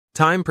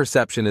Time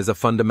perception is a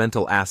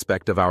fundamental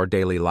aspect of our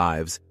daily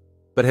lives,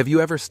 but have you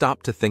ever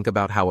stopped to think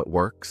about how it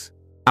works?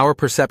 Our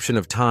perception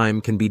of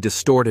time can be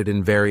distorted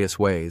in various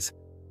ways,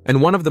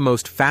 and one of the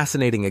most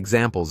fascinating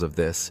examples of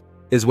this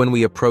is when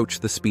we approach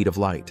the speed of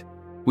light.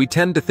 We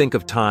tend to think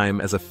of time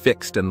as a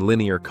fixed and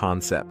linear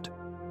concept,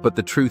 but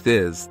the truth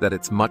is that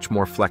it's much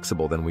more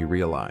flexible than we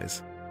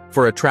realize.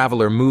 For a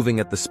traveler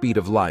moving at the speed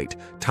of light,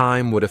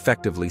 time would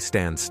effectively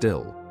stand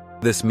still.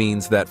 This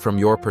means that from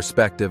your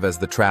perspective as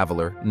the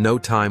traveler, no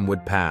time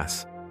would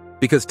pass.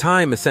 Because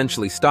time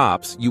essentially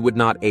stops, you would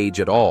not age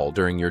at all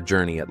during your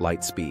journey at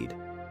light speed.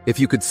 If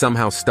you could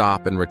somehow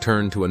stop and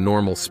return to a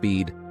normal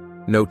speed,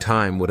 no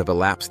time would have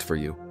elapsed for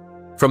you.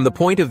 From the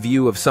point of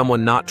view of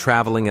someone not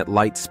traveling at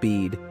light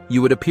speed,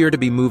 you would appear to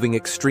be moving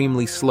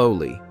extremely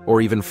slowly or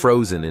even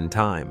frozen in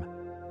time.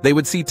 They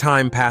would see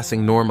time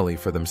passing normally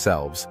for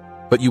themselves,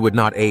 but you would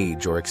not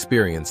age or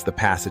experience the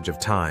passage of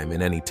time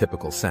in any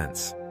typical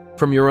sense.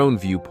 From your own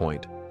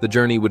viewpoint, the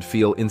journey would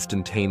feel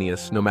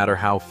instantaneous no matter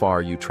how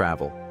far you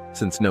travel,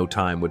 since no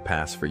time would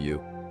pass for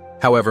you.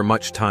 However,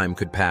 much time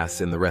could pass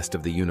in the rest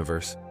of the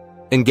universe.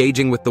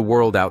 Engaging with the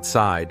world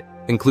outside,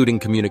 including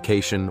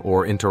communication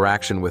or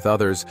interaction with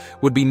others,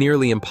 would be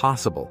nearly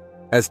impossible,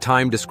 as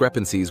time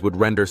discrepancies would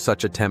render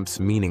such attempts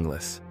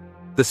meaningless.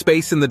 The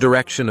space in the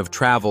direction of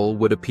travel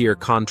would appear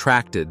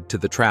contracted to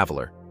the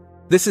traveler.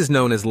 This is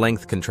known as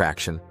length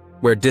contraction,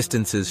 where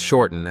distances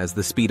shorten as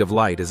the speed of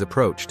light is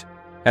approached.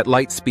 At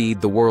light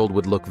speed, the world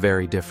would look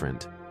very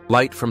different.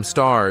 Light from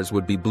stars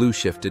would be blue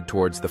shifted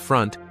towards the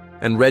front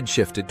and red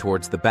shifted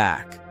towards the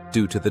back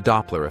due to the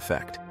Doppler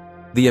effect.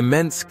 The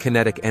immense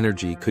kinetic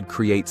energy could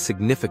create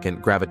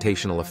significant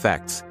gravitational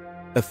effects,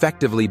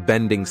 effectively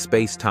bending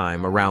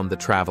space-time around the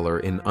traveler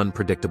in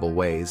unpredictable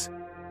ways.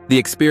 The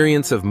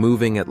experience of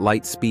moving at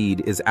light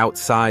speed is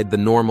outside the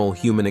normal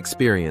human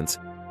experience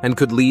and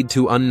could lead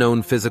to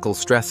unknown physical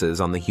stresses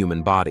on the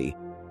human body,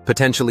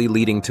 potentially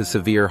leading to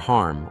severe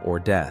harm or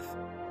death.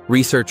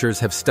 Researchers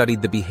have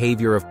studied the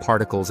behavior of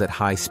particles at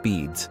high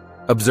speeds,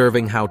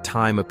 observing how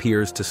time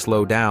appears to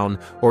slow down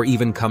or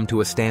even come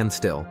to a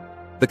standstill.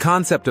 The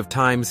concept of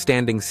time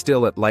standing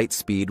still at light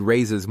speed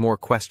raises more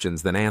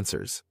questions than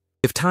answers.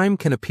 If time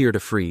can appear to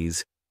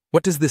freeze,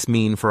 what does this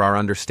mean for our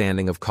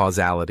understanding of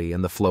causality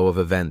and the flow of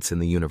events in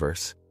the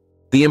universe?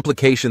 The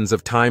implications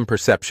of time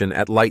perception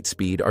at light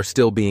speed are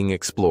still being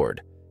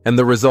explored, and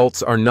the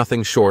results are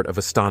nothing short of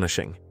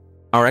astonishing.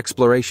 Our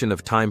exploration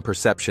of time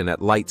perception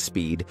at light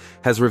speed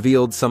has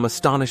revealed some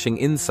astonishing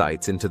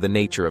insights into the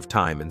nature of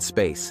time and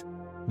space.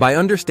 By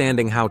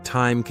understanding how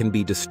time can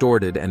be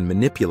distorted and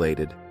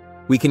manipulated,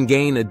 we can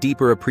gain a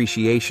deeper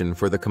appreciation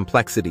for the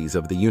complexities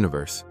of the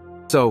universe.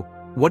 So,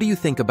 what do you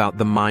think about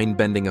the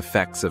mind-bending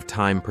effects of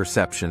time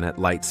perception at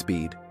light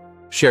speed?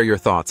 Share your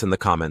thoughts in the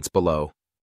comments below.